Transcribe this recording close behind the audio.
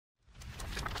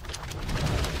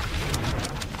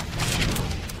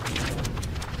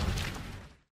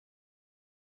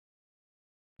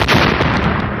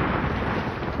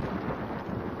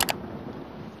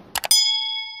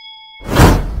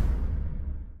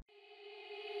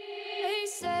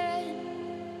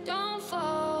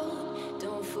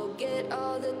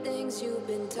things you've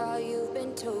been taught, you've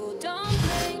been told. Don't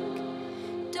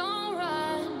blink, don't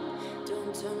run,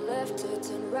 don't turn left or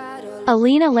turn right or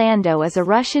Alina Lando is a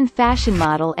Russian fashion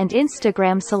model and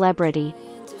Instagram celebrity.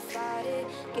 to fight it.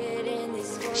 Get in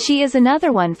this voice. She is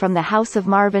another one from the House of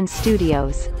Marvin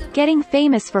Studios, getting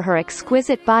famous for her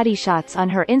exquisite body shots on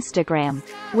her Instagram,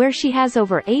 where she has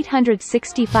over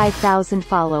 865,000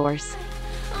 followers.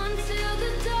 Until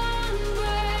the dawn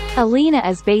breaks. Alina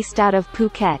is based out of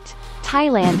Phuket,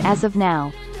 Thailand as of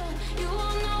now. You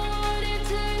won't know what it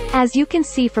takes. As you can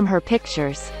see from her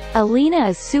pictures, Alina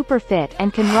is super fit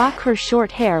and can rock her short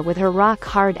hair with her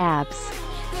rock-hard abs.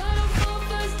 Gotta go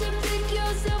first to pick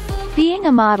yourself up. Being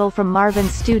a model from Marvin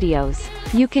Studios,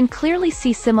 you can clearly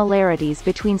see similarities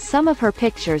between some of her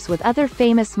pictures with other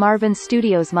famous Marvin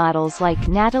Studios models like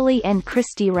Natalie and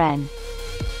Christy Wren.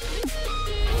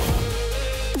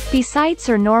 Besides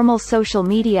her normal social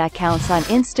media accounts on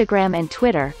Instagram and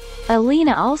Twitter,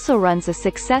 Alina also runs a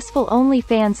successful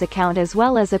OnlyFans account as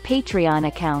well as a Patreon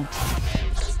account.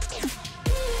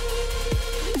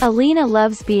 Alina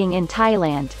loves being in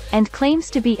Thailand, and claims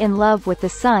to be in love with the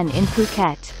sun in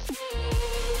Phuket.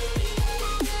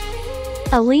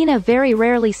 Alina very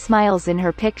rarely smiles in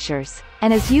her pictures,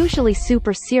 and is usually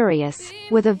super serious,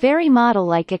 with a very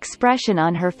model-like expression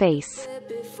on her face.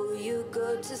 Before you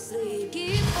go to sleep,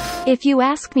 keep on. If you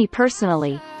ask me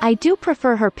personally, I do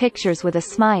prefer her pictures with a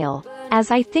smile,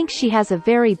 as I think she has a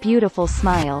very beautiful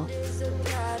smile. It's a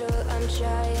battle, I'm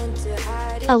trying to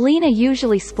hide it. Alina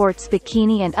usually sports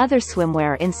bikini and other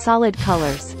swimwear in solid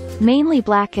colors, mainly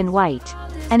black and white,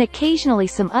 and occasionally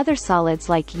some other solids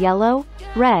like yellow,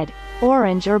 red,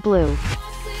 orange or blue.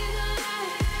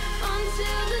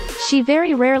 She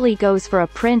very rarely goes for a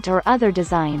print or other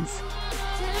designs.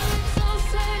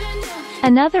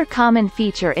 Another common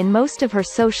feature in most of her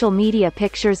social media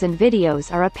pictures and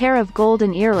videos are a pair of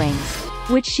golden earrings,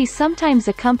 which she sometimes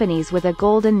accompanies with a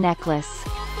golden necklace.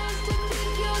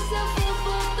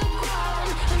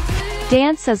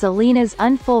 Dance is Alina's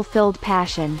unfulfilled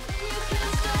passion.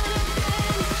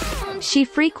 She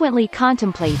frequently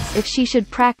contemplates if she should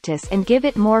practice and give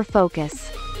it more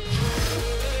focus.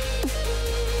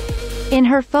 In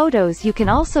her photos you can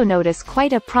also notice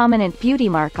quite a prominent beauty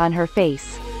mark on her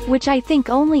face, which I think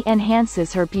only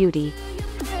enhances her beauty.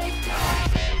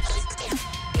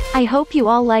 I hope you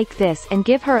all like this and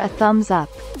give her a thumbs up.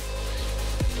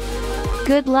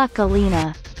 Good luck,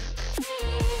 Alina.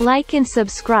 Like and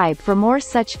subscribe for more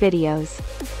such videos.